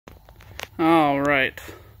Alright,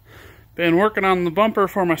 been working on the bumper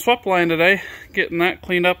for my swept line today, getting that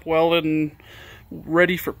cleaned up, welded, and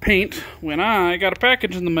ready for paint when I got a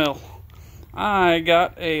package in the mail. I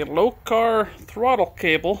got a low-car throttle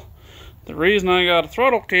cable. The reason I got a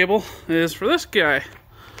throttle cable is for this guy.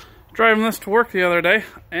 Driving this to work the other day,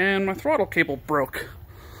 and my throttle cable broke.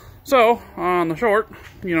 So, on the short,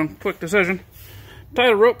 quick decision, tied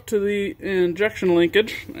a rope to the injection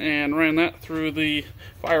linkage and ran that through the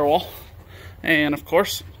firewall. And of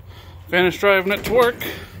course, finished driving it to work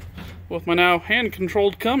with my now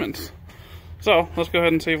hand-controlled Cummins. So, let's go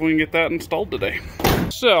ahead and see if we can get that installed today.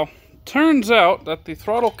 So, turns out that the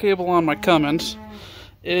throttle cable on my Cummins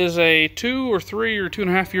is a 2 or 3 or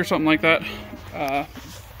 2.5 year, something like that,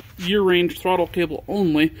 year range throttle cable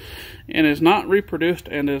only, and is not reproduced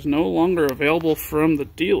and is no longer available from the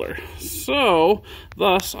dealer. So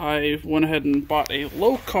thus I went ahead and bought a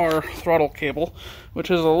low car throttle cable,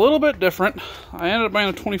 which is a little bit different. I ended up buying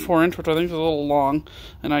a 24-inch, which I think is a little long,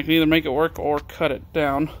 and I can either make it work or cut it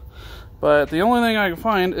down. But the only thing I can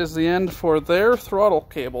find is the end for their throttle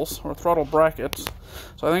cables, or throttle brackets.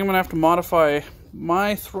 So I think I'm going to have to modify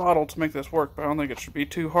my throttle to make this work, but I don't think it should be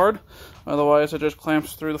too hard. Otherwise, it just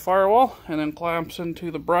clamps through the firewall and then clamps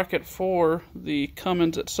into the bracket for the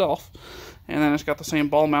Cummins itself. And then it's got the same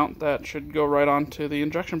ball mount that should go right onto the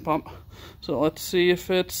injection pump. So let's see if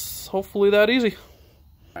it's hopefully that easy.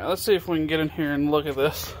 All right, let's see if we can get in here and look at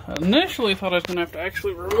this. I initially thought I was going to have to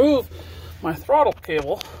actually remove my throttle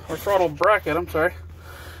cable, or throttle bracket, I'm sorry,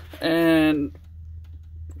 and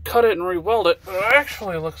cut it and re-weld it, but it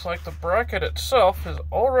actually looks like the bracket itself is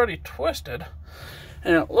already twisted,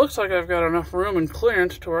 and it looks like I've got enough room and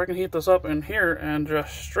clearance to where I can heat this up in here and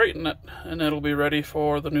just straighten it, and it'll be ready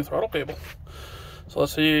for the new throttle cable. So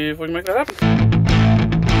let's see if we can make that happen.